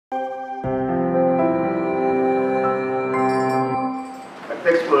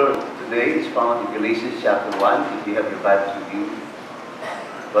today is found in Galatians chapter 1. If you have your Bibles with you,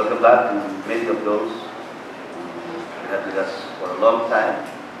 welcome back to many of those who have been with us for a long time.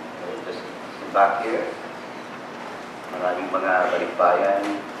 Just back here. Maraming mga balikbayan.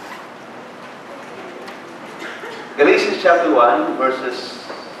 Galatians chapter 1, verses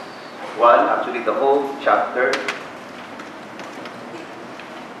 1, actually the whole chapter.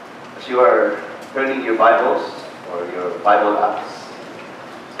 As you are turning your Bibles or your Bible apps,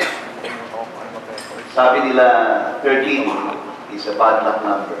 sabi nila 13 is a bad luck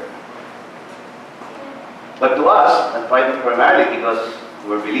number. But to us, and primarily because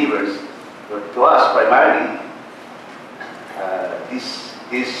we're believers, but to us primarily,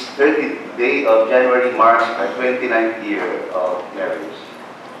 this 30th day of January marks our 29th year of marriage.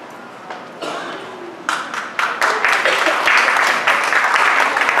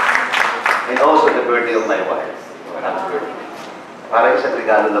 And also the birthday of my wife. Happy birthday. Para isang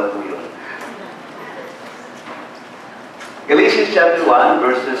regalo lang po yun. Galatians chapter 1,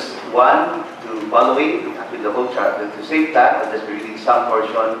 verses 1 to following, with the whole chapter. To save time, I'll just be reading some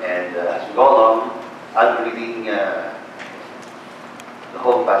portion, and as we go along, I'll be reading the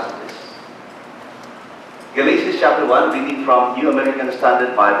whole passages. Galatians chapter 1, reading from New American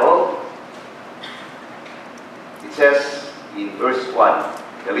Standard Bible. It says in verse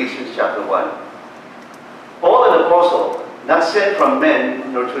 1, Galatians chapter 1, Paul, an apostle, not sent from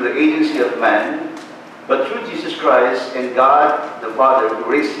men, nor through the agency of man, but through Jesus Christ and God the Father who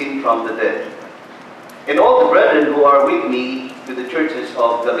raised him from the dead. And all the brethren who are with me to the churches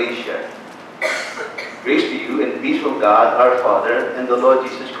of Galatia. Grace to you and peace from God our Father and the Lord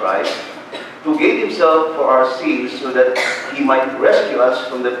Jesus Christ, who gave himself for our sins so that he might rescue us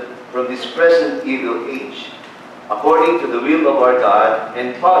from this present evil age, according to the will of our God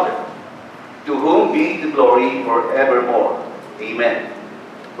and Father, to whom be the glory forevermore. Amen.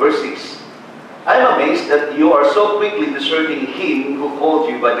 Verse 6. I am amazed that you are so quickly deserting him who called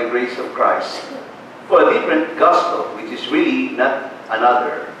you by the grace of Christ for a different gospel, which is really not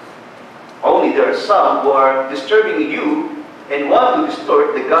another. Only there are some who are disturbing you and want to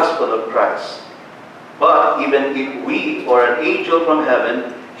distort the gospel of Christ. But even if we or an angel from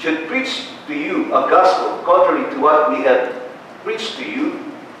heaven should preach to you a gospel contrary to what we have preached to you,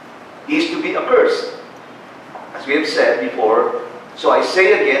 he is to be accursed. As we have said before, so I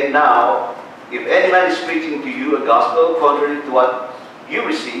say again now, if any man is preaching to you a gospel contrary to what you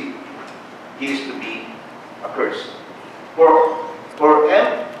receive, he is to be accursed.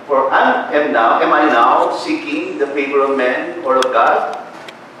 Am I now seeking the favor of men or of God?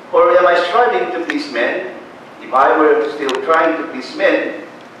 Or am I striving to please men? If I were still trying to please men,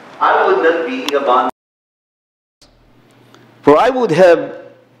 I would not be a bond. For I would have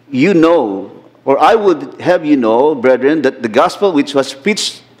you know, brethren, that the gospel which was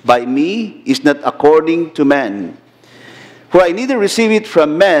preached by me is not according to man. For I neither received it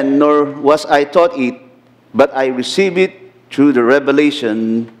from men, nor was I taught it, but I received it through the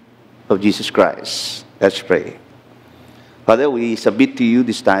revelation of Jesus Christ. Let's pray. Father, we submit to you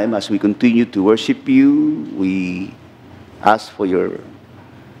this time as we continue to worship you. We ask for your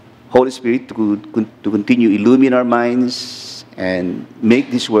Holy Spirit to continue illumine our minds and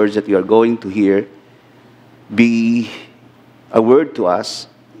make these words that we are going to hear be a word to us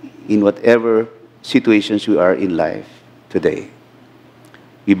in whatever situations we are in life today.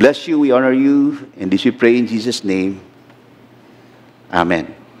 We bless you, we honor you, and this we pray in Jesus' name.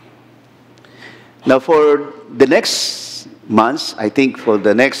 Amen. Now for the next months, I think for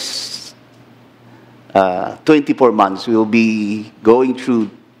the next 24 months, we will be going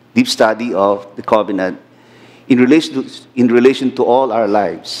through deep study of the covenant in relation to all our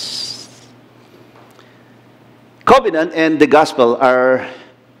lives. Covenant and the gospel are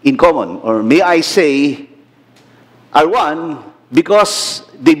in common, or may I say, are one, because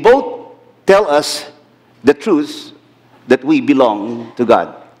they both tell us the truth that we belong to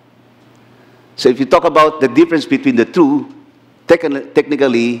God. So if you talk about the difference between the two,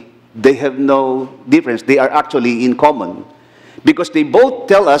 technically, they have no difference. They are actually in common, because they both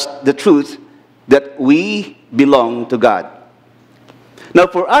tell us the truth that we belong to God. Now,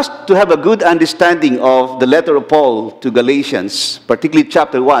 for us to have a good understanding of the letter of Paul to Galatians, particularly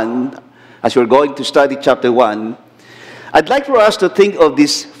chapter 1, as we're going to study chapter 1, I'd like for us to think of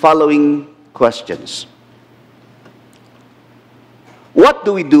these following questions. What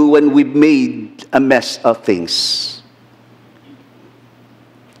do we do when we've made a mess of things?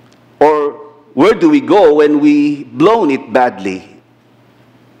 Or where do we go when we've blown it badly?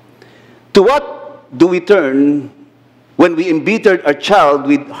 To what do we turn when we embittered our child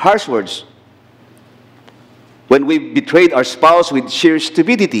with harsh words? When we betrayed our spouse with sheer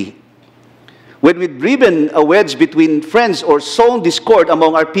stupidity? when we've driven a wedge between friends or sown discord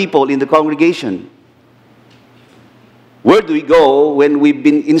among our people in the congregation? Where do we go when we've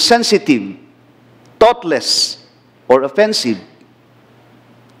been insensitive, thoughtless, or offensive?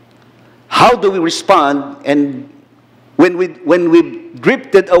 How do we respond and when we've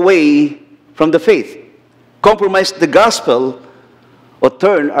drifted away from the faith, compromised the gospel, or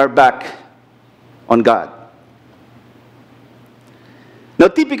turn our back on God? Now,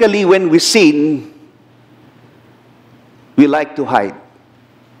 typically when we sin, we like to hide.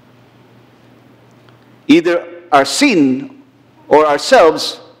 Either our sin or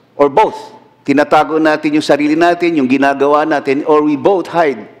ourselves or both. Tinatago natin yung sarili natin, yung ginagawa natin, or we both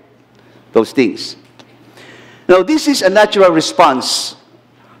hide those things. Now, this is a natural response,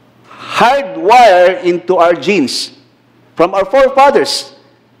 hardwired into our genes from our forefathers,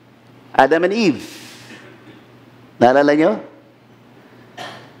 Adam and Eve. Naalala nyo?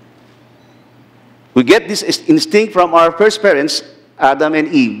 We get this instinct from our first parents, Adam and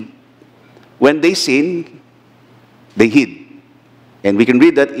Eve. When they sinned, they hid. And we can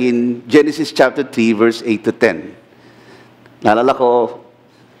read that in Genesis chapter 3, verse 8 to 10. Naalala ko,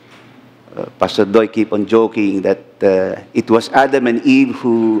 Pastor Doy keep on joking that it was Adam and Eve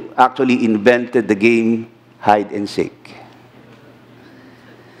who actually invented the game hide and seek.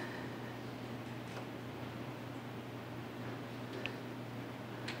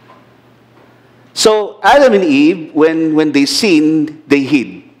 So Adam and Eve, when they sinned, they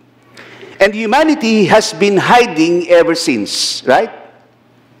hid. And humanity has been hiding ever since, right?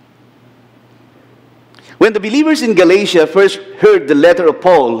 When the believers in Galatia first heard the letter of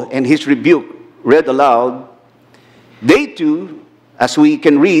Paul and his rebuke read aloud, they too, as we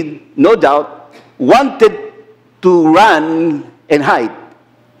can read, no doubt, wanted to run and hide.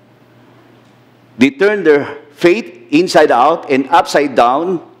 They turned their faith inside out and upside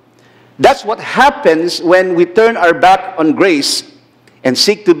down. That's what happens when we turn our back on grace and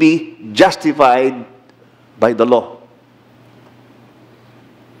seek to be justified by the law.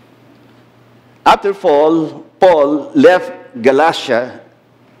 After Paul left Galatia,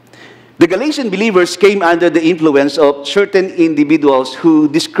 the Galatian believers came under the influence of certain individuals who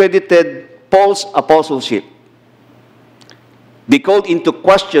discredited Paul's apostleship. They called into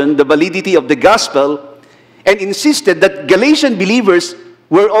question the validity of the gospel and insisted that Galatian believers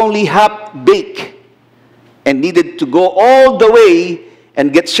were only half-baked and needed to go all the way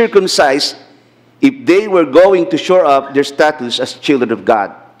and get circumcised if they were going to shore up their status as children of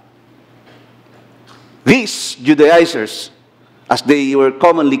God. These Judaizers, as they were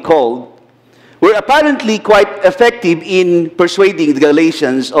commonly called, were apparently quite effective in persuading the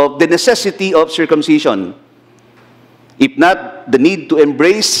Galatians of the necessity of circumcision, if not the need to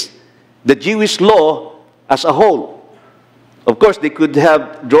embrace the Jewish law as a whole. Of course, they could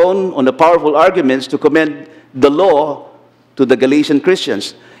have drawn on the powerful arguments to commend the law to the Galatian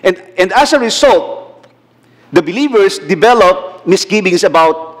Christians. And as a result, the believers developed misgivings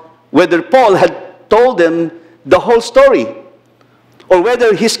about whether Paul had told them the whole story, or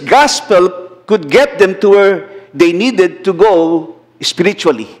whether his gospel could get them to where they needed to go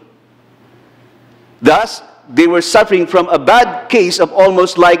spiritually. Thus, they were suffering from a bad case of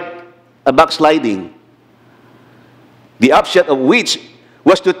almost like a backsliding, the upshot of which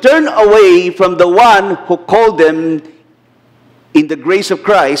was to turn away from the one who called them in the grace of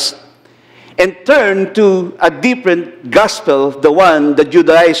Christ and turn to a different gospel, the one the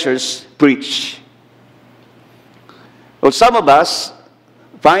Judaizers preach. Well, some of us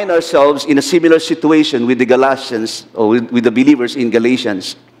find ourselves in a similar situation with the Galatians, or with the believers in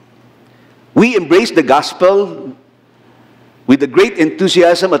Galatians. We embrace the gospel with a great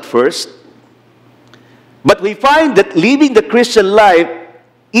enthusiasm at first, but we find that living the Christian life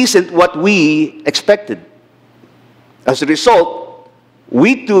isn't what we expected. As a result,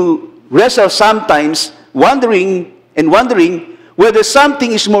 we too wrestle sometimes wondering whether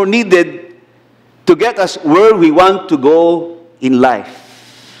something is more needed to get us where we want to go in life.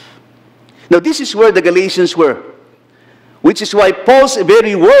 Now, this is where the Galatians were, which is why Paul's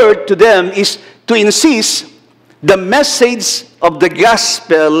very word to them is to insist the message of the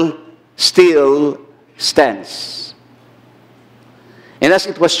gospel still stands. And as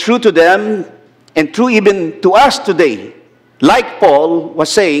it was true to them, and true even to us today, like Paul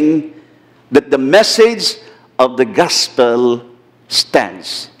was saying, that the message of the gospel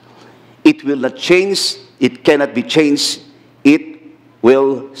stands. It will not change. It cannot be changed. It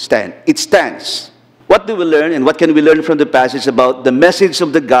will stand. It stands. What do we learn, and what can we learn from the passage about the message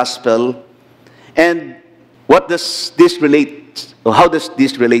of the gospel, and what does this relate, or how does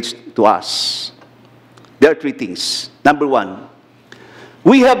this relate to us? There are three things. Number one,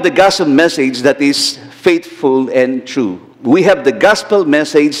 We have the gospel message that is faithful and true. We have the gospel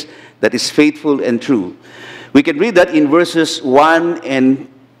message that is faithful and true. We can read that in verses 1 and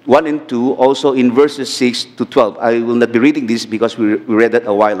 2, also in verses 6 to 12. I will not be reading this because we read that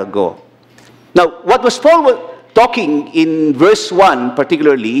a while ago. Now, what was Paul talking in verse 1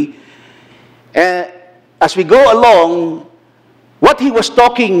 particularly, as we go along, what he was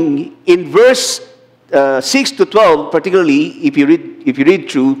talking in verse 6 to 12, particularly, if you read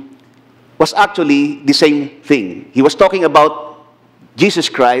through, was actually the same thing. He was talking about Jesus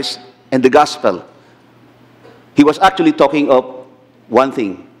Christ and the gospel. He was actually talking of one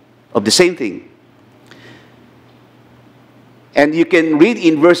thing, of the same thing. And you can read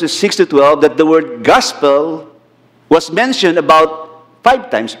in verses 6 to 12 that the word gospel was mentioned about 5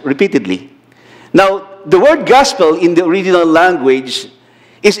 times repeatedly. Now, the word gospel in the original language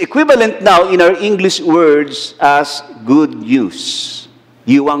is equivalent now in our English words as good news.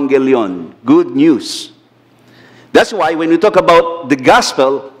 Euangelion, good news. That's why when we talk about the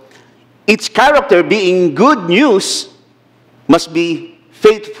gospel, its character being good news must be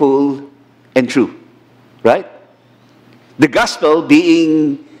faithful and true. Right? The gospel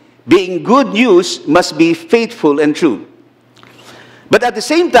being good news must be faithful and true. But at the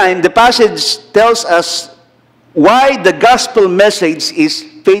same time, the passage tells us why the gospel message is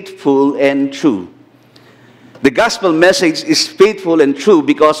faithful and true. The gospel message is faithful and true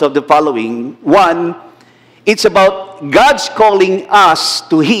because of the following. One, it's about God's calling us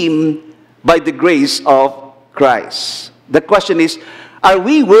to Him by the grace of Christ. The question is, are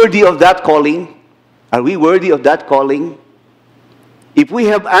we worthy of that calling? Are we worthy of that calling? If we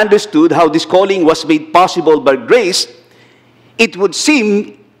have understood how this calling was made possible by grace, it would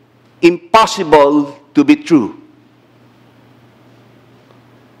seem impossible to be true.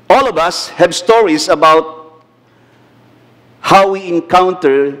 All of us have stories about how we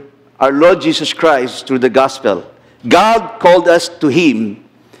encounter our Lord Jesus Christ through the gospel. God called us to Him,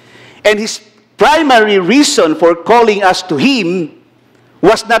 and His primary reason for calling us to Him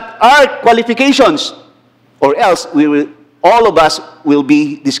was not our qualifications, or else all of us will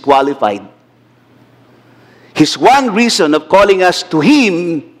be disqualified. His one reason of calling us to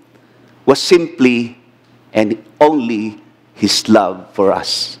Him was simply and only His love for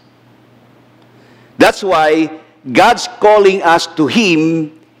us. That's why God's calling us to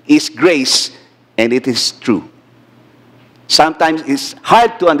Him is grace, and it is true. Sometimes it's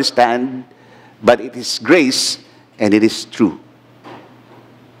hard to understand, but it is grace, and it is true.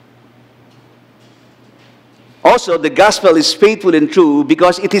 Also, the gospel is faithful and true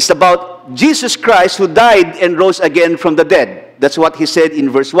because it is about Jesus Christ who died and rose again from the dead. That's what He said in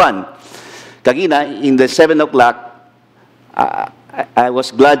verse 1. Kagina, in the 7 o'clock, I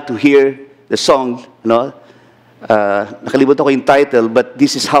was glad to hear the song, nakalimutan ko yung title, but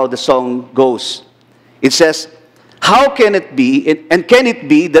this is how the song goes. It says, how can it be, and can it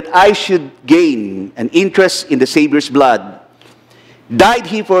be that I should gain an interest in the Savior's blood? Died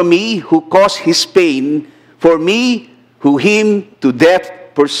He for me who caused His pain, for me who Him to death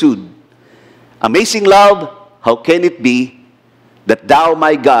pursued. Amazing love, how can it be that Thou,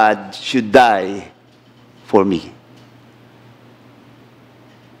 my God, should die for me?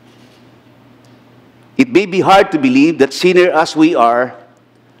 It may be hard to believe that sinner as we are,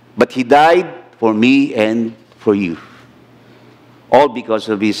 but He died for me and for you. All because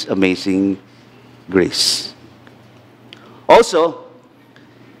of His amazing grace. Also,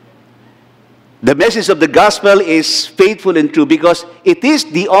 the message of the gospel is faithful and true because it is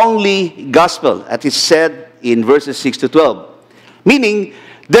the only gospel, as is said in verses 6 to 12. Meaning,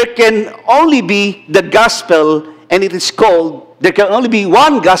 there can only be the gospel, and it is called, there can only be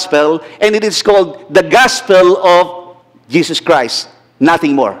one gospel, and it is called the gospel of Jesus Christ.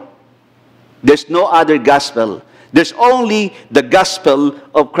 Nothing more. There's no other gospel. There's only the gospel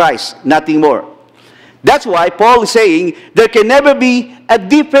of Christ. Nothing more. That's why Paul is saying there can never be a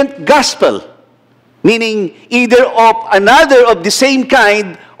different gospel. Meaning either of another of the same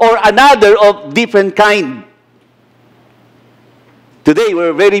kind or another of different kind. Today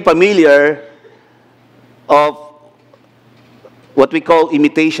we're very familiar of what we call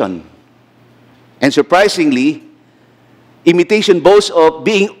imitation. And surprisingly, imitation boasts of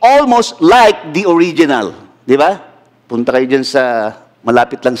being almost like the original. Di ba? Punta kayo dyan sa,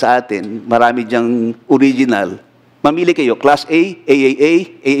 malapit lang sa atin, marami dyang original. Mamili kayo, Class A,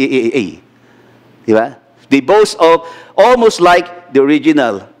 AAA, AAA. Di ba? They boast of almost like the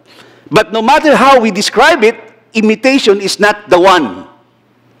original. But no matter how we describe it, imitation is not the one.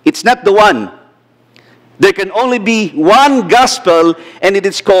 It's not the one. There can only be one gospel, and it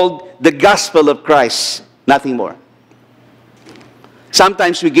is called the gospel of Christ. Nothing more.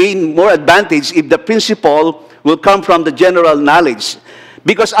 Sometimes we gain more advantage if the principle will come from the general knowledge.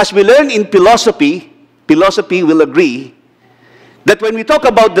 Because as we learn in philosophy, philosophy will agree that when we talk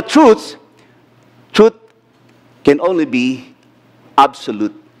about the truth, truth can only be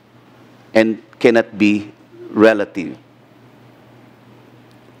absolute and cannot be relative.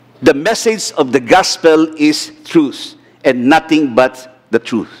 The message of the gospel is truth and nothing but the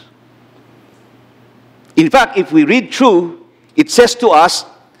truth. In fact, if we read through, it says to us,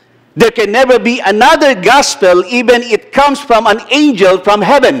 there can never be another gospel even it comes from an angel from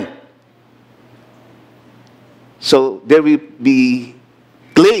heaven. So there will be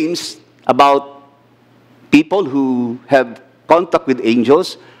claims about people who have contact with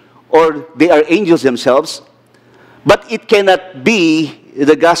angels or they are angels themselves, but it cannot be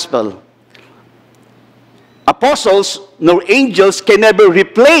the gospel. Apostles nor angels can never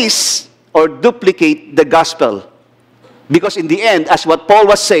replace or duplicate the gospel. Because in the end, as what Paul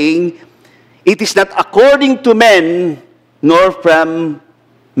was saying, it is not according to men nor from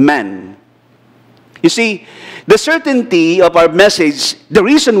man. You see, the certainty of our message, the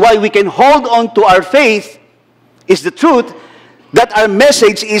reason why we can hold on to our faith is the truth that our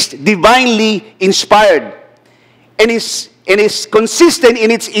message is divinely inspired and is consistent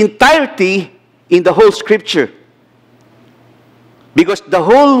in its entirety in the whole Scripture. Because the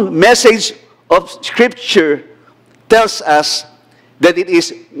whole message of Scripture tells us that it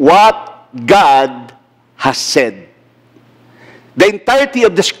is what God has said. The entirety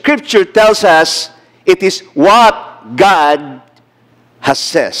of the Scripture tells us it is what God has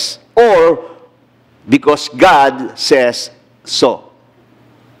says, or because God says so.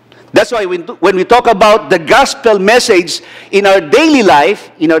 That's why when we talk about the gospel message in our daily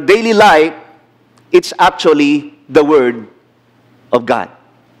life, it's actually the Word of God.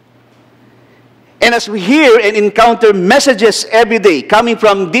 And as we hear and encounter messages every day coming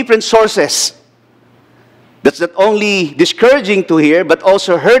from different sources, that's not only discouraging to hear, but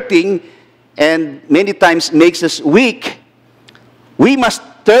also hurting and many times makes us weak. We must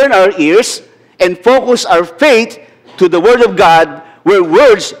turn our ears and focus our faith to the Word of God, where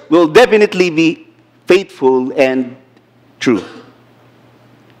words will definitely be faithful and true.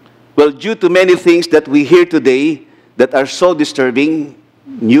 Well, due to many things that we hear today that are so disturbing,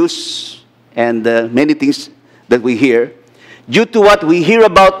 news and many things that we hear, due to what we hear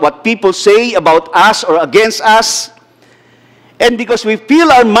about what people say about us or against us, and because we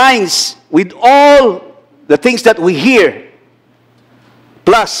fill our minds with all the things that we hear,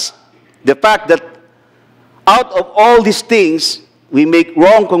 plus the fact that out of all these things, we make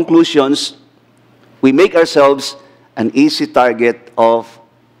wrong conclusions, we make ourselves an easy target of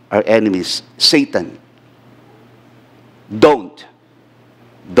our enemies, Satan. Don't.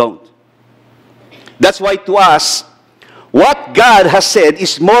 That's why to us, what God has said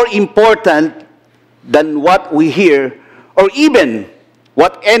is more important than what we hear or even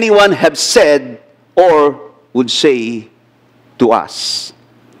what anyone have said or would say to us.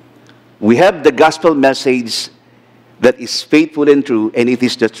 We have the gospel message that is faithful and true, and it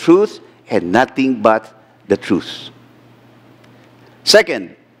is the truth and nothing but the truth.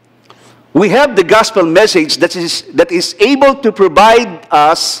 Second, we have the gospel message that is able to provide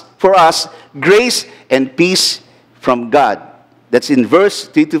for us grace and peace from God. That's in verse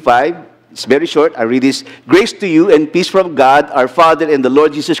 3 to 5. It's very short. I read this. Grace to you and peace from God, our Father, and the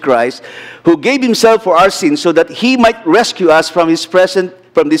Lord Jesus Christ, who gave himself for our sins so that he might rescue us from this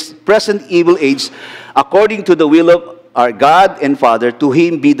present evil age, according to the will of our God and Father. To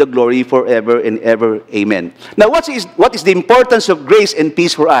him be the glory forever and ever. Amen. Now, what is the importance of grace and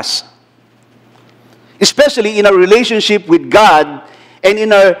peace for us? Especially in our relationship with God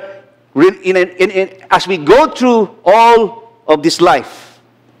and as we go through all of this life.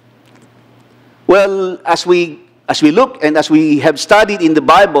 Well, as we look and as we have studied in the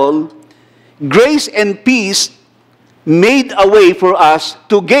Bible, grace and peace made a way for us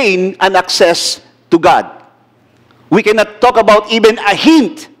to gain an access to God. We cannot talk about even a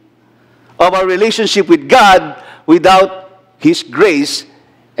hint of our relationship with God without His grace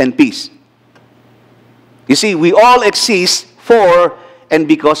and peace. You see, we all exist for and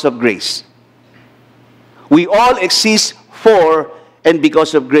because of grace. We all exist for and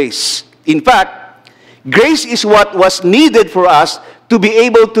because of grace. In fact, grace is what was needed for us to be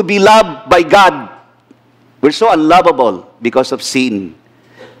able to be loved by God. We're so unlovable because of sin.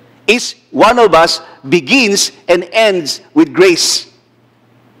 Each one of us begins and ends with grace.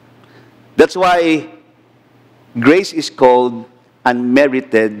 That's why grace is called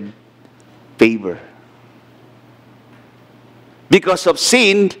unmerited favor. Because of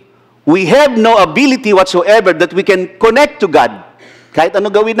sin, we have no ability whatsoever that we can connect to God. Kahit ano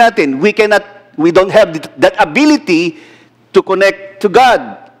gawin natin, we don't have that ability to connect to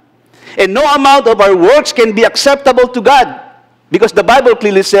God. And no amount of our works can be acceptable to God. Because the Bible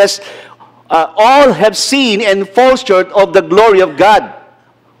clearly says, all have seen and fall short of the glory of God.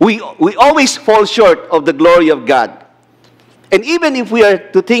 We always fall short of the glory of God. And even if we are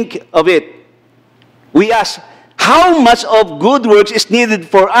to think of it, we ask, how much of good works is needed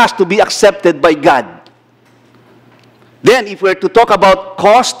for us to be accepted by God? Then, if we're to talk about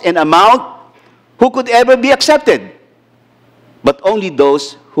cost and amount, who could ever be accepted? But only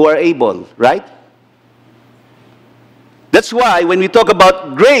those who are able, right? That's why when we talk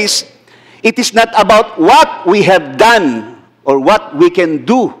about grace, it is not about what we have done or what we can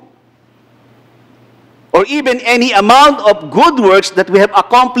do, or even any amount of good works that we have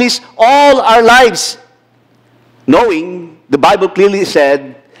accomplished all our lives. Knowing, the Bible clearly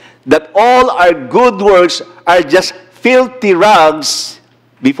said, that all our good works are just filthy rags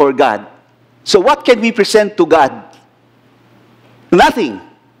before God. So what can we present to God? Nothing.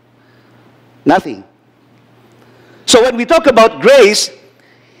 Nothing. So when we talk about grace,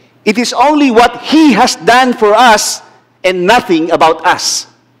 it is only what He has done for us and nothing about us.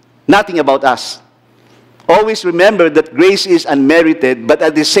 Nothing about us. Always remember that grace is unmerited, but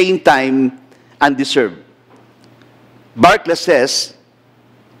at the same time, undeserved. Barclay says,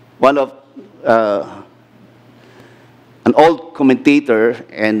 one of an old commentator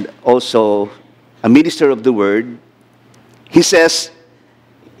and also a minister of the word, he says,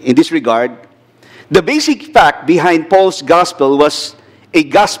 in this regard, the basic fact behind Paul's gospel was a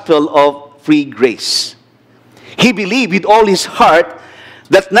gospel of free grace. He believed with all his heart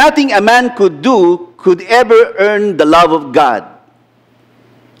that nothing a man could do could ever earn the love of God.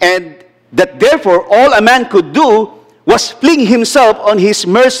 And that therefore all a man could do was fling himself on His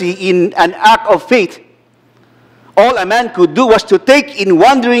mercy in an act of faith. All a man could do was to take in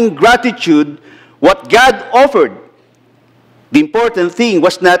wondering gratitude what God offered. The important thing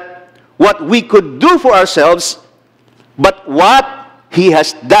was not what we could do for ourselves, but what He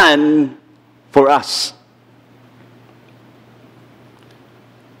has done for us.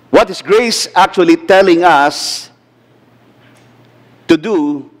 What is grace actually telling us to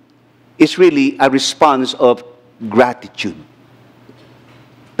do is really a response of gratitude.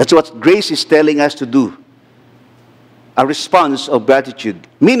 That's what grace is telling us to do. A response of gratitude.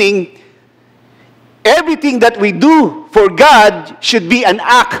 Meaning, everything that we do for God should be an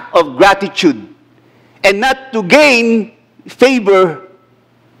act of gratitude and not to gain favor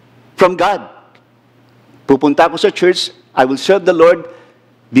from God. Pupunta ako sa church, I will serve the Lord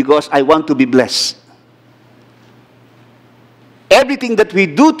because I want to be blessed. Everything that we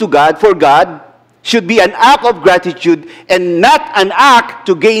do to God, for God, should be an act of gratitude and not an act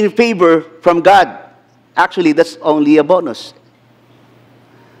to gain favor from God. Actually, that's only a bonus.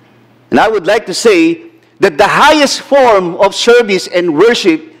 And I would like to say that the highest form of service and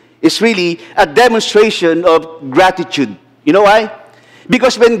worship is really a demonstration of gratitude. You know why?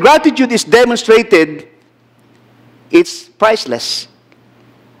 Because when gratitude is demonstrated, it's priceless.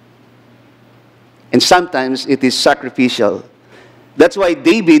 And sometimes it is sacrificial. That's why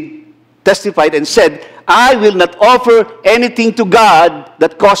David testified and said, I will not offer anything to God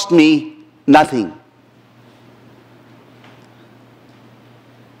that cost me nothing.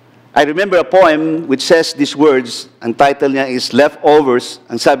 I remember a poem which says these words. Ang title niya is Leftovers.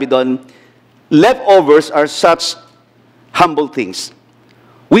 Ang sabi doon, leftovers are such humble things.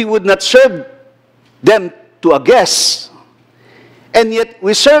 We would not serve them to a guest, and yet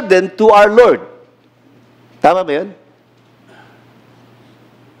we serve them to our Lord. Tama ba yun?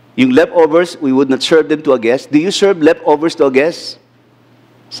 Yung leftovers, we would not serve them to a guest. Do you serve leftovers to a guest?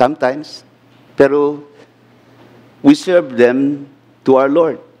 Sometimes. Pero we serve them to our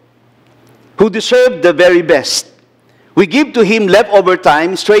Lord, who deserve the very best. We give to Him leftover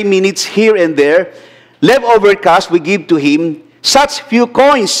time, stray minutes here and there, leftover cash we give to Him, such few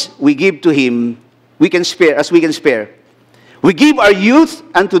coins we give to Him, we can spare, as we can spare. We give our youth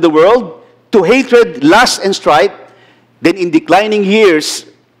unto the world, to hatred, lust, and strife. Then in declining years,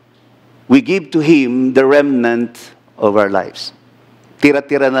 we give to Him the remnant of our lives.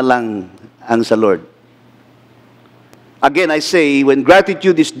 Tira-tira na lang ang sa Lord. Again, I say, when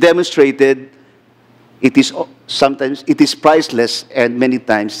gratitude is demonstrated, it is sometimes it is priceless and many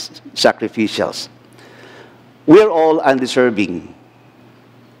times sacrificial. We're all undeserving.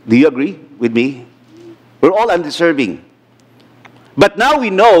 Do you agree with me? We're all undeserving. But now we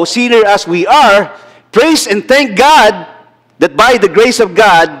know, sinner as we are, praise and thank God that by the grace of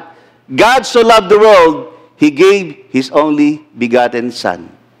God, God so loved the world, He gave His only begotten Son.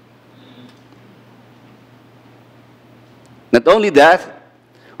 Not only that,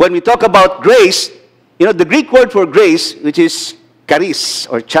 when we talk about grace, you know, the Greek word for grace, which is charis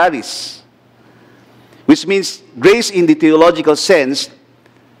or charis, which means grace in the theological sense,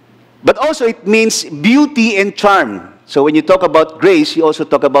 but also it means beauty and charm. So when you talk about grace, you also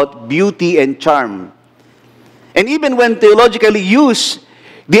talk about beauty and charm. And even when theologically used,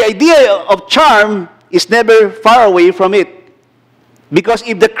 the idea of charm is never far away from it. Because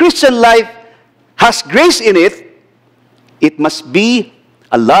if the Christian life has grace in it, it must be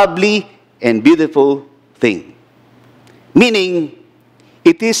a lovely and beautiful thing. Meaning,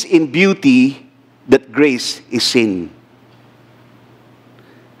 it is in beauty that grace is seen.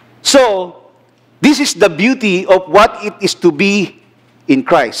 So, this is the beauty of what it is to be in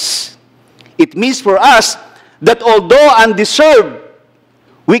Christ. It means for us that although undeserved,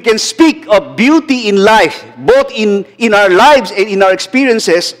 we can speak of beauty in life, both in our lives and in our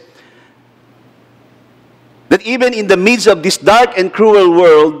experiences, that even in the midst of this dark and cruel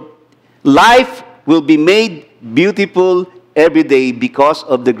world, life will be made beautiful every day because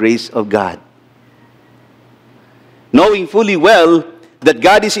of the grace of God. Knowing fully well that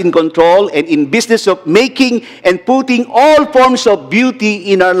God is in control and in business of making and putting all forms of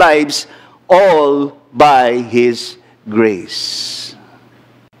beauty in our lives, all by His grace.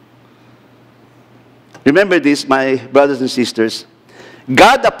 Remember this, my brothers and sisters.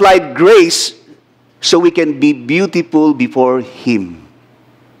 God applied grace so we can be beautiful before Him,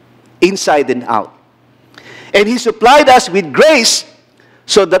 inside and out. And He supplied us with grace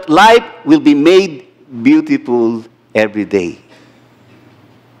so that life will be made beautiful every day.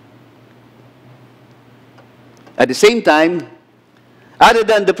 At the same time, other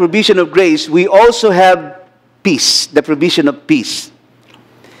than the provision of grace, we also have peace, the provision of peace.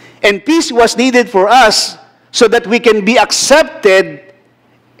 And peace was needed for us so that we can be accepted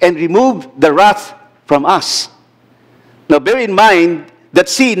and remove the wrath from us. Now bear in mind that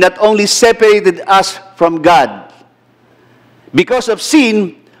sin not only separated us from God. Because of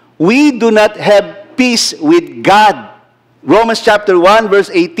sin, we do not have peace with God. Romans chapter 1 verse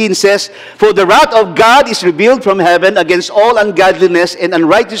 18 says, "For the wrath of God is revealed from heaven against all ungodliness and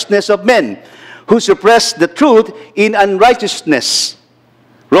unrighteousness of men, who suppress the truth in unrighteousness."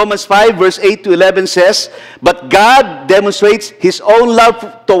 Romans 5 verse 8 to 11 says, "But God demonstrates His own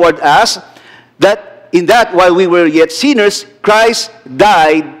love toward us, that in that while we were yet sinners, Christ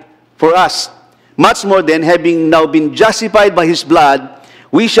died for us. Much more then, having now been justified by His blood,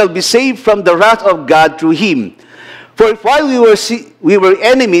 we shall be saved from the wrath of God through Him. For if while we were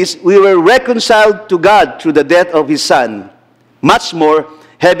enemies, we were reconciled to God through the death of His Son, much more,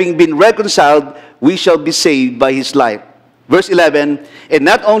 having been reconciled, we shall be saved by His life." Verse 11, "And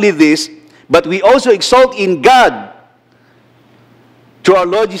not only this, but we also exalt in God through our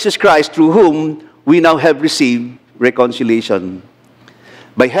Lord Jesus Christ, through whom we now have received reconciliation."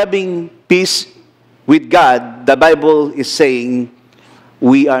 By having peace with God, the Bible is saying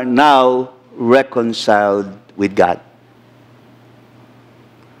we are now reconciled with God.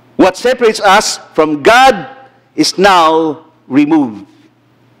 What separates us from God is now removed.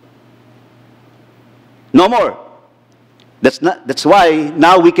 No more. That's why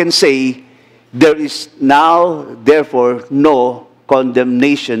now we can say, there is now, therefore, no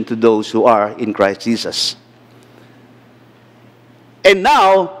condemnation to those who are in Christ Jesus. And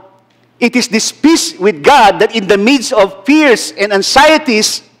now, it is this peace with God that in the midst of fears and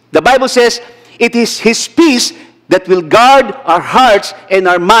anxieties, the Bible says, it is His peace that will guard our hearts and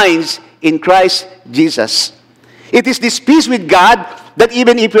our minds in Christ Jesus. It is this peace with God that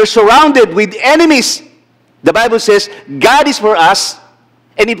even if we're surrounded with enemies, the Bible says, God is for us.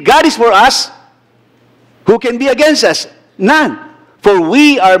 And if God is for us, who can be against us? None. For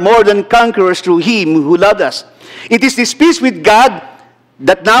we are more than conquerors through Him who loved us. It is this peace with God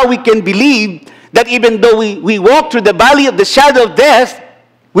that now we can believe that even though we walk through the valley of the shadow of death,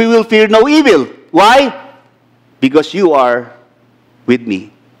 we will fear no evil. Why? Because you are with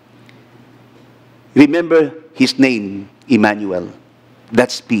me. Remember His name, Emmanuel.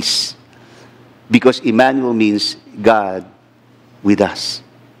 That's peace. Because Emmanuel means God with us.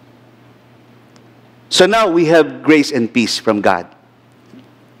 So now we have grace and peace from God.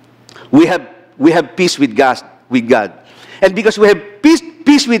 We have peace with God. And because we have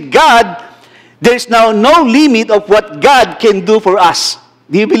peace with God, there is now no limit of what God can do for us.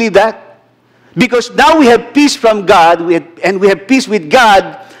 Do you believe that? Because now we have peace from God, and we have peace with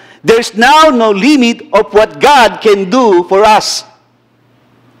God, there is now no limit of what God can do for us.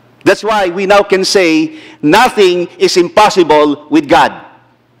 That's why we now can say, nothing is impossible with God.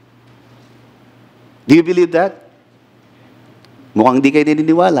 Do you believe that? Mukhang di kayo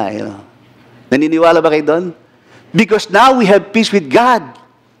naniniwala. Naniniwala ba kayo doon? Because now we have peace with God.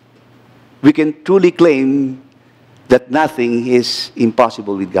 We can truly claim that nothing is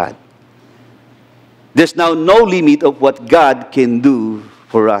impossible with God. There's now no limit of what God can do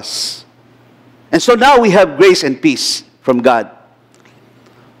for us. And so now we have grace and peace from God.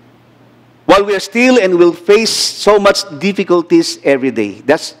 While we are still and will face so much difficulties every day,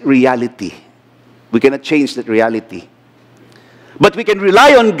 that's reality. We cannot change that reality. But we can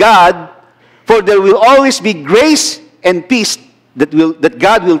rely on God, for there will always be grace and peace that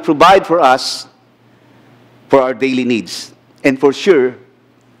God will provide for us for our daily needs. And for sure,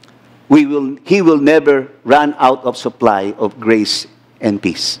 He will never run out of supply of grace and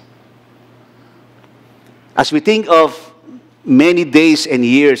peace. As we think of many days and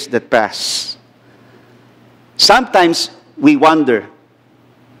years that pass, sometimes we wonder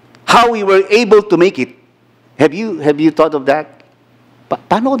how we were able to make it. Have you thought of that?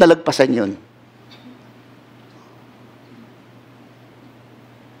 Paano ko nalagpasan yun?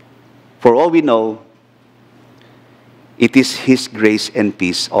 For all we know, it is His grace and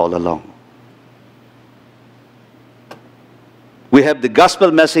peace all along. We have the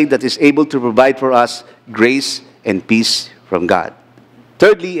gospel message that is able to provide for us grace and peace from God.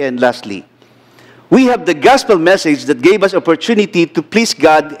 Thirdly and lastly, we have the gospel message that gave us opportunity to please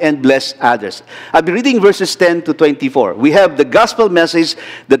God and bless others. I'll be reading verses 10 to 24. We have the gospel message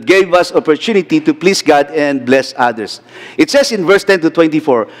that gave us opportunity to please God and bless others. It says in verse 10 to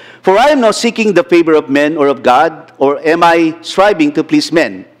 24, "For I am not seeking the favor of men or of God, or am I striving to please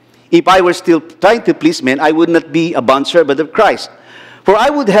men? If I were still trying to please men, I would not be a bondservant of Christ. For I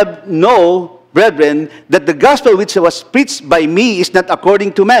would have known, brethren, that the gospel which was preached by me is not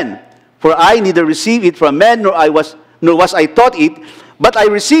according to men. For I neither received it from men, nor was I taught it, but I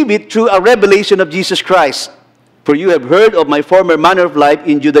received it through a revelation of Jesus Christ. For you have heard of my former manner of life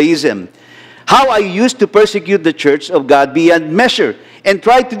in Judaism, how I used to persecute the church of God beyond measure, and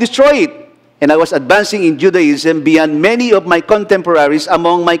tried to destroy it. And I was advancing in Judaism beyond many of my contemporaries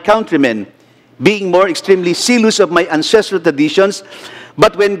among my countrymen, being more extremely zealous of my ancestral traditions.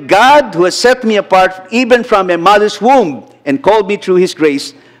 But when God, who has set me apart even from a mother's womb, and called me through His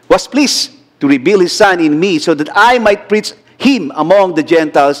grace, was pleased to reveal His Son in me so that I might preach Him among the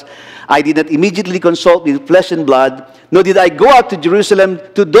Gentiles, I did not immediately consult with flesh and blood, nor did I go up to Jerusalem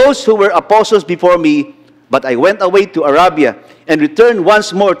to those who were apostles before me, but I went away to Arabia and returned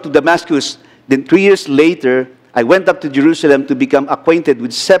once more to Damascus. Then 3 years later, I went up to Jerusalem to become acquainted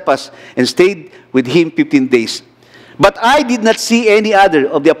with Cephas and stayed with him 15 days. But I did not see any other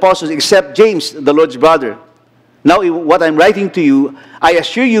of the apostles except James, the Lord's brother. Now, what I'm writing to you, I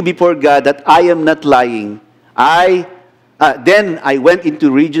assure you before God that I am not lying. Then I went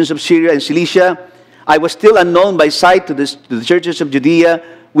into regions of Syria and Cilicia. I was still unknown by sight to the churches of Judea,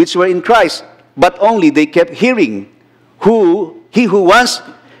 which were in Christ, but only they kept hearing, He who once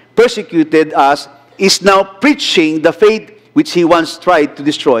persecuted us is now preaching the faith which he once tried to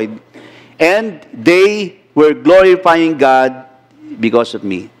destroy. And they were glorifying God because of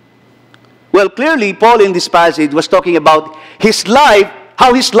me." Well, clearly, Paul in this passage was talking about his life,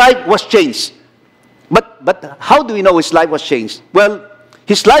 how his life was changed. But how do we know his life was changed? Well,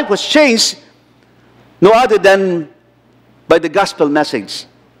 his life was changed no other than by the gospel message.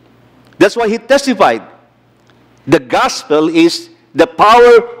 That's why he testified. The gospel is the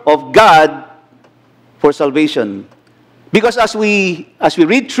power of God for salvation. Because as we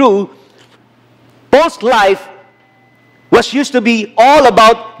read through, Paul's life was used to be all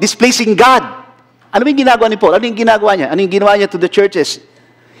about displeasing God. Ano yung ginagawa ni Paul? Ano yung ginagawa niya? Ano yung ginawa niya to the churches?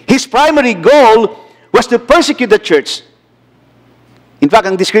 His primary goal was to persecute the church. In fact,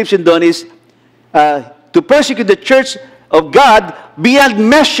 ang description doon is to persecute the church of God beyond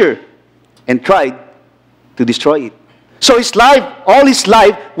measure and tried to destroy it. So his life, all his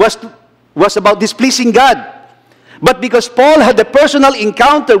life was about displeasing God. But because Paul had a personal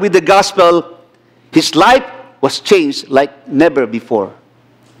encounter with the gospel, his life was changed like never before.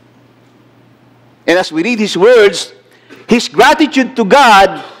 And as we read his words, his gratitude to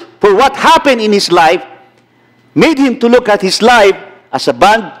God for what happened in his life made him to look at his life as a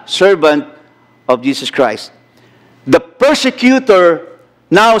bond servant of Jesus Christ. The persecutor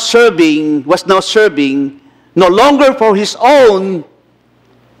was now serving no longer for his own,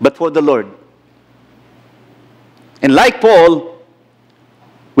 but for the Lord. And like Paul,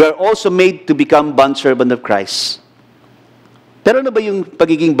 we are also made to become bondservant of Christ. Pero ano ba yung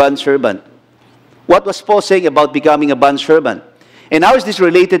pagiging bondservant? What was Paul saying about becoming a bondservant? And how is this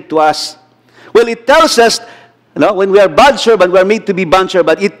related to us? Well, it tells us, when we are bondservant, we are made to be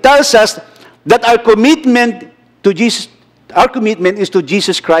bondservant. It tells us that our commitment is to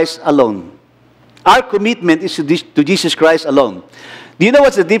Jesus Christ alone. Our commitment is to Jesus Christ alone. Do you know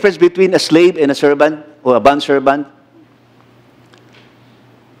what's the difference between a slave and a servant or a bondservant?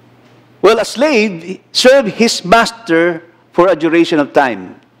 Well, a slave served his master for a duration of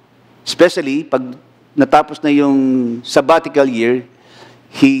time. Especially pag natapos na yung sabbatical year,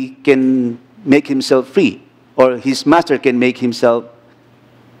 he can make himself free, or his master can make him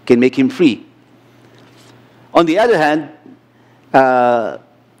free. On the other hand,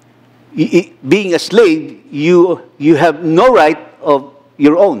 being a slave, you have no right of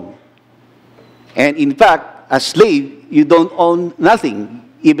your own. And in fact, as slave, you don't own nothing,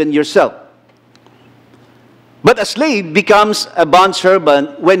 even yourself. But a slave becomes a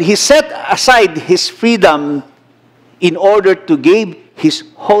bondservant when he set aside his freedom in order to give his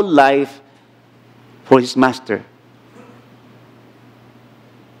whole life for his master.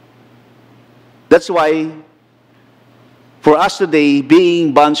 That's why, for us today,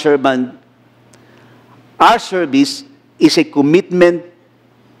 being bondservant, our service is a commitment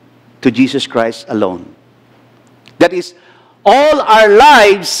to Jesus Christ alone. That is, all our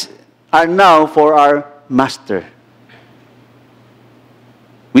lives are now for our Master,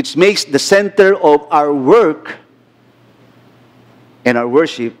 which makes the center of our work and our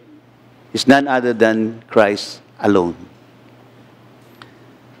worship is none other than Christ alone.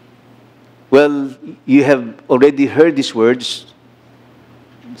 Well, you have already heard these words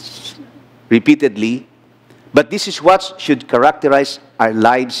repeatedly, but this is what should characterize our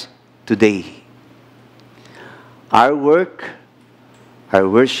lives today. Our work, our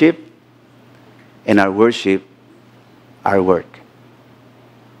worship, and our worship, our work.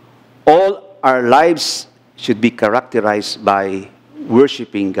 All our lives should be characterized by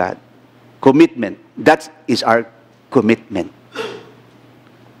worshiping God. Commitment. That is our commitment.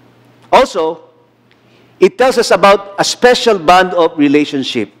 Also, it tells us about a special bond of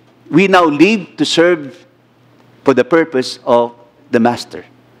relationship. We now live to serve for the purpose of the Master.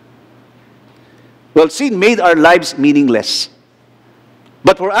 Well, sin made our lives meaningless.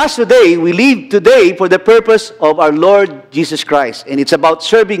 But for us today, we live today for the purpose of our Lord Jesus Christ. And it's about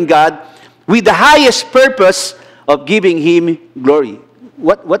serving God with the highest purpose of giving Him glory.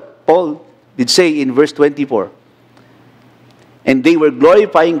 What Paul did say in verse 24. And they were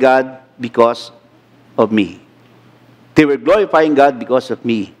glorifying God because of me. They were glorifying God because of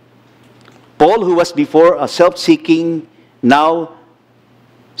me. Paul, who was before a self-seeking, now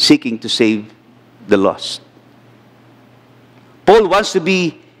seeking to save the lost. Paul wants to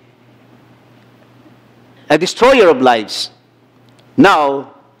be a destroyer of lives.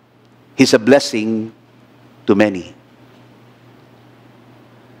 Now, he's a blessing to many.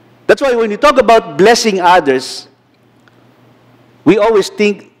 That's why when we talk about blessing others, we always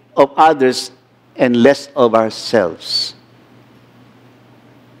think of others and less of ourselves.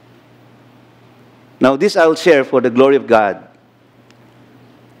 Now, this I'll share for the glory of God.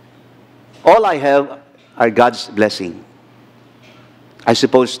 All I have are God's blessing. I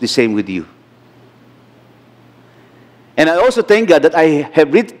suppose the same with you. And I also thank God that I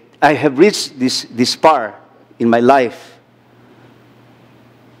have reached this far in my life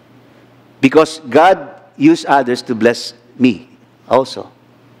because God used others to bless me also.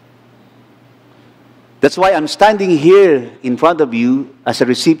 That's why I'm standing here in front of you as a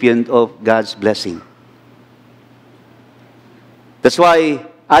recipient of God's blessing. That's why,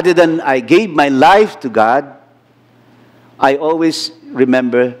 other than I gave my life to God, I always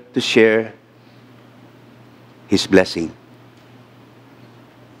remember to share His blessing.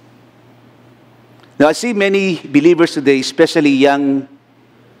 Now, I see many believers today, especially young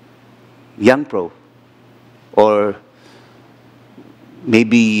pro, or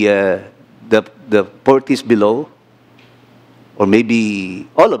maybe the 40s below, or maybe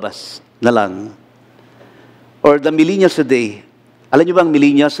all of us na lang, or the millennials today. Alam niyo bang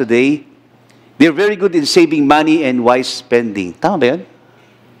millennials today, they're very good in saving money and wise spending. Tama ba yun?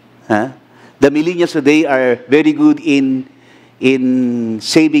 Huh? The millennials today are very good in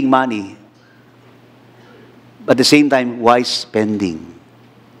saving money, but at the same time, wise spending.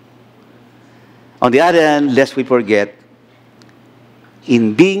 On the other hand, lest we forget,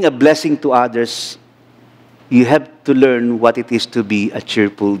 in being a blessing to others, you have to learn what it is to be a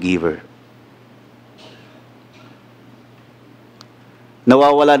cheerful giver.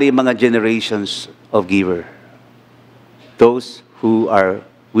 Nawawala na yung mga generations of giver. Those who are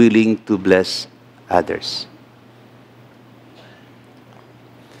willing to bless others.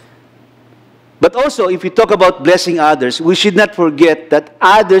 But also, if we talk about blessing others, we should not forget that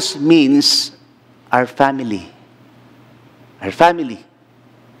others means our family. Our family.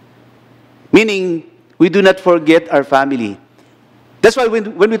 Meaning, we do not forget our family. That's why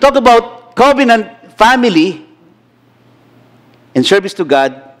when we talk about about covenant family and service to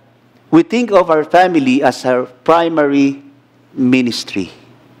God, we think of our family as our primary ministry.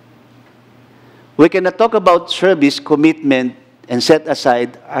 We cannot talk about service, commitment, and set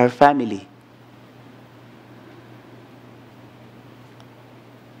aside our family.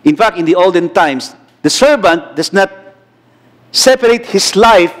 In fact, in the olden times, the servant does not separate his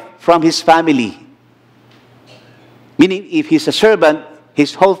life from his family. Meaning, if he's a servant,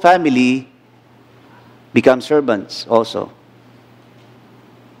 his whole family becomes servants also.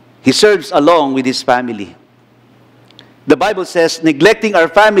 He serves along with his family. The Bible says, neglecting our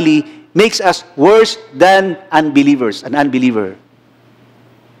family makes us worse than unbelievers, an unbeliever.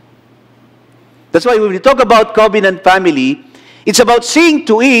 That's why when we talk about covenant family, it's about seeing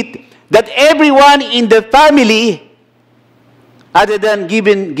to it that everyone in the family, other than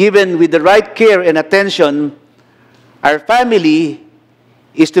given with the right care and attention, our family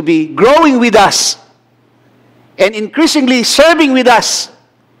is to be growing with us and increasingly serving with us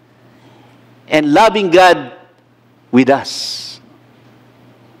and loving God with us.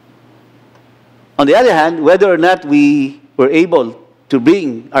 On the other hand, whether or not we were able to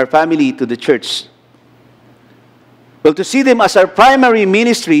bring our family to the church, well, to see them as our primary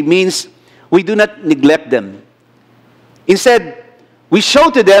ministry means we do not neglect them. Instead, we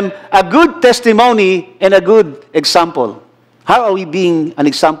show to them a good testimony and a good example. How are we being an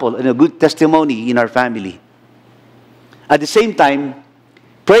example and a good testimony in our family? At the same time,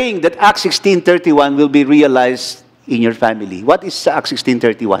 praying that Acts 16:31 will be realized in your family. What is Acts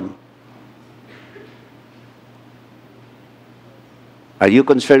 16:31? Are you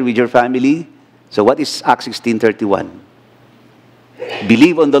concerned with your family? So what is Acts 16:31?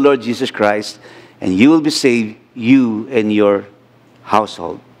 Believe on the Lord Jesus Christ, and you will be saved, you and your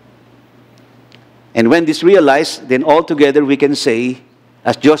household. And when this realized, then all together we can say,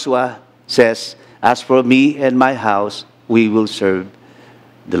 as Joshua says, as for me and my house, we will serve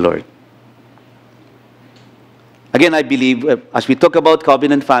the Lord. Again, I believe as we talk about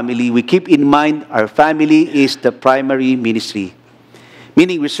covenant family, we keep in mind our family is the primary ministry.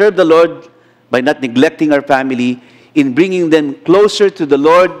 Meaning we serve the Lord by not neglecting our family, in bringing them closer to the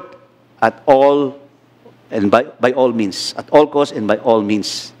Lord at all and by all means, at all costs and by all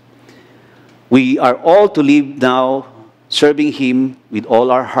means. We are all to live now serving Him with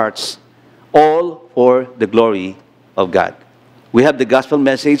all our hearts, all for the glory of God. We have the gospel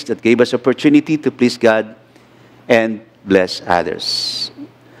message that gave us opportunity to please God and bless others.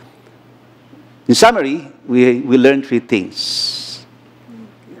 In summary, we learned three things.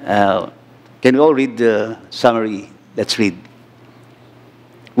 Can we all read the summary? Let's read.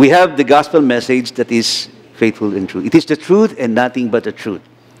 We have the gospel message that is faithful and true. It is the truth and nothing but the truth.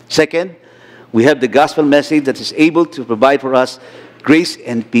 Second, we have the gospel message that is able to provide for us grace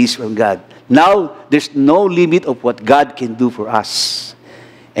and peace from God. Now, there's no limit of what God can do for us.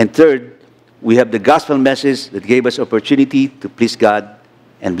 And third, we have the gospel message that gave us opportunity to please God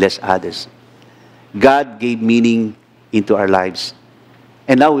and bless others. God gave meaning into our lives.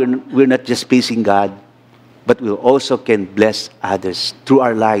 And now we're not just pleasing God, but we also can bless others through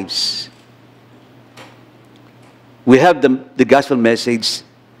our lives. We have the gospel message,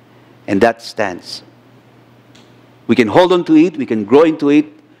 and that stands. We can hold on to it, we can grow into it,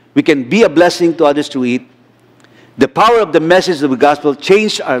 we can be a blessing to others through it. The power of the message of the gospel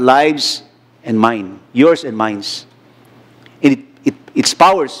changed our lives and mine, yours and mine's. And its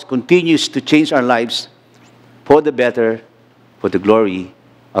powers continues to change our lives for the better, for the glory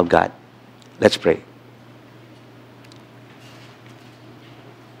of God. Let's pray.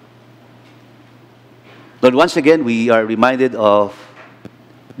 Lord, once again, we are reminded of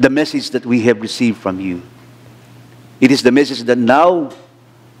the message that we have received from you. It is the message that now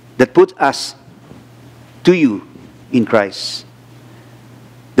that put us to you in Christ.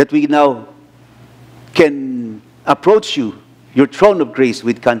 That we now can approach you, your throne of grace,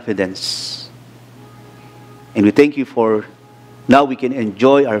 with confidence. And we thank you for now we can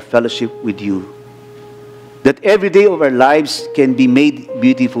enjoy our fellowship with you. That every day of our lives can be made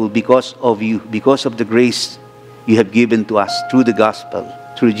beautiful because of you, because of the grace you have given to us through the gospel,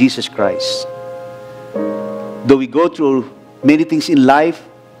 through Jesus Christ. Though we go through many things in life,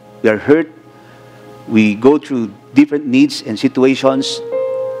 we are hurt, we go through different needs and situations,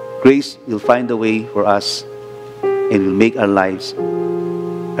 grace will find a way for us and will make our lives,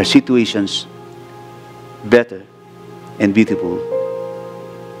 our situations better and beautiful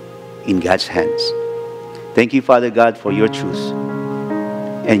in God's hands. Thank you, Father God, for your truth,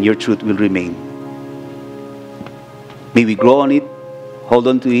 and your truth will remain. May we grow on it, hold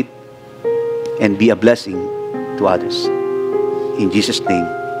on to it, and be a blessing to others. In Jesus' name,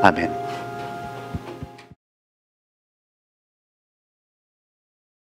 Amen.